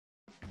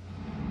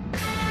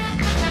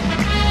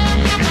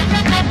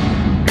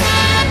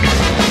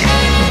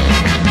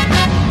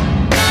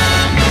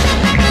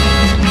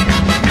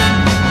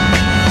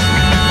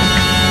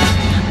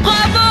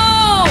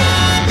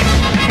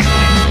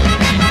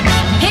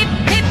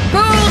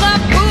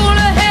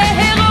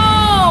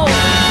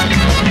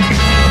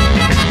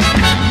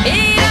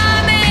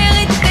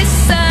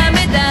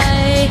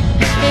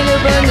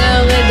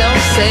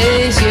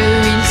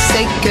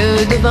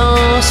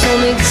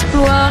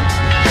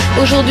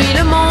Aujourd'hui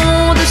le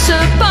monde se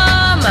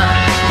pâme,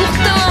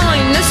 pourtant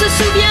il ne se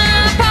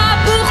souvient pas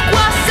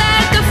pourquoi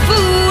cette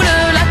foule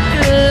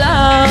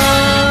l'acclame.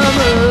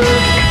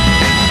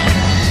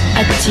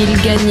 A-t-il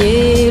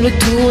gagné le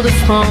Tour de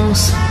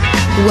France?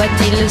 Ou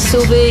a-t-il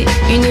sauvé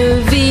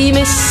une vie?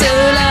 Mais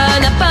cela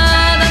n'a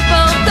pas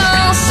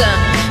d'importance,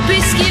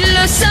 puisqu'ils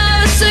le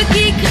savent ceux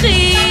qui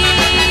crient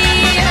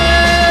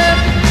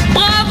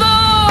bravo.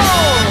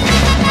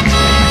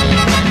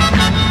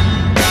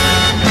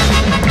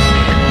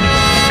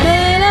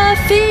 Mais la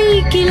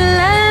fille qu'il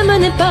aime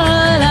n'est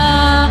pas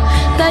là,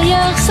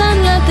 d'ailleurs ça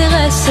ne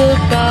l'intéresse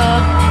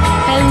pas.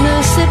 Elle ne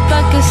sait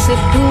pas que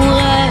c'est pour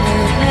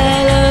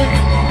elle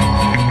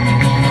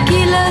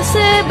qu'il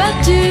s'est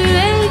battu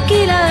et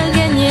qu'il a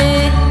gagné.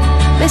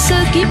 Mais ce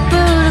qui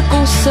peut le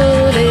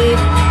consoler,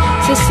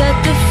 c'est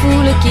cette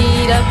foule qui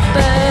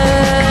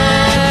l'appelle.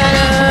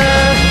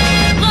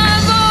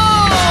 Bravo!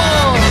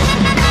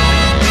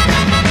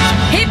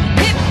 Hip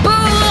hip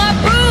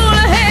pour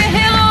le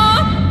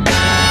héros.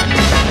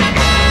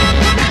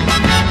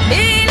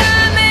 Il a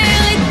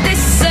mérité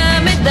sa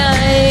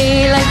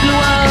médaille, la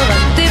gloire a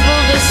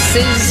dévoré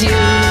ses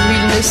yeux.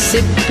 Il ne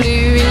sait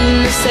plus, il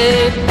ne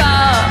sait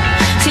pas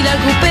s'il a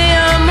groupé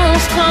un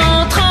monstre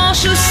en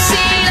tranches ou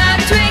s'il a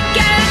tué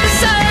quelques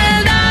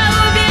soldats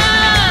ou bien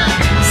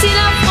s'il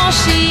a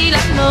franchi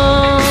la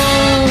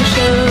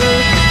Manche.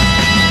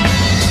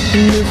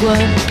 Il ne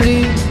voit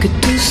plus que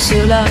tout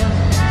cela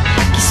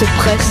qui se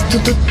presse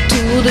tout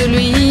autour de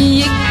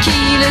lui et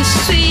qui le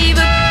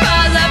suivent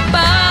pas à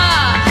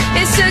pas.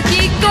 Et ce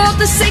qui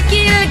compte, c'est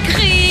qu'il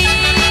crie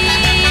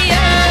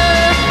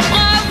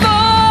bravo.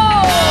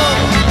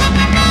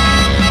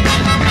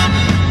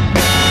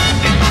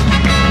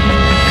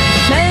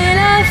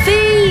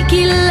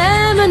 Qu'il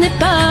aime n'est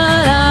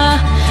pas là,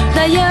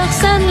 d'ailleurs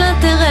ça ne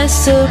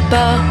l'intéresse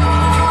pas.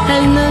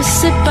 Elle ne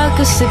sait pas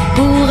que c'est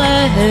pour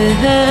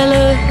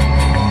elle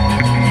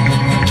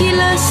qu'il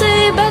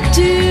s'est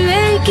battu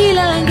et qu'il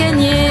a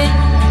gagné.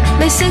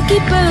 Mais ce qui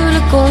peut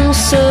le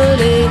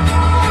consoler,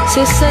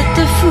 c'est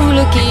cette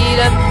foule qui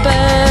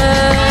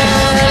l'appelle.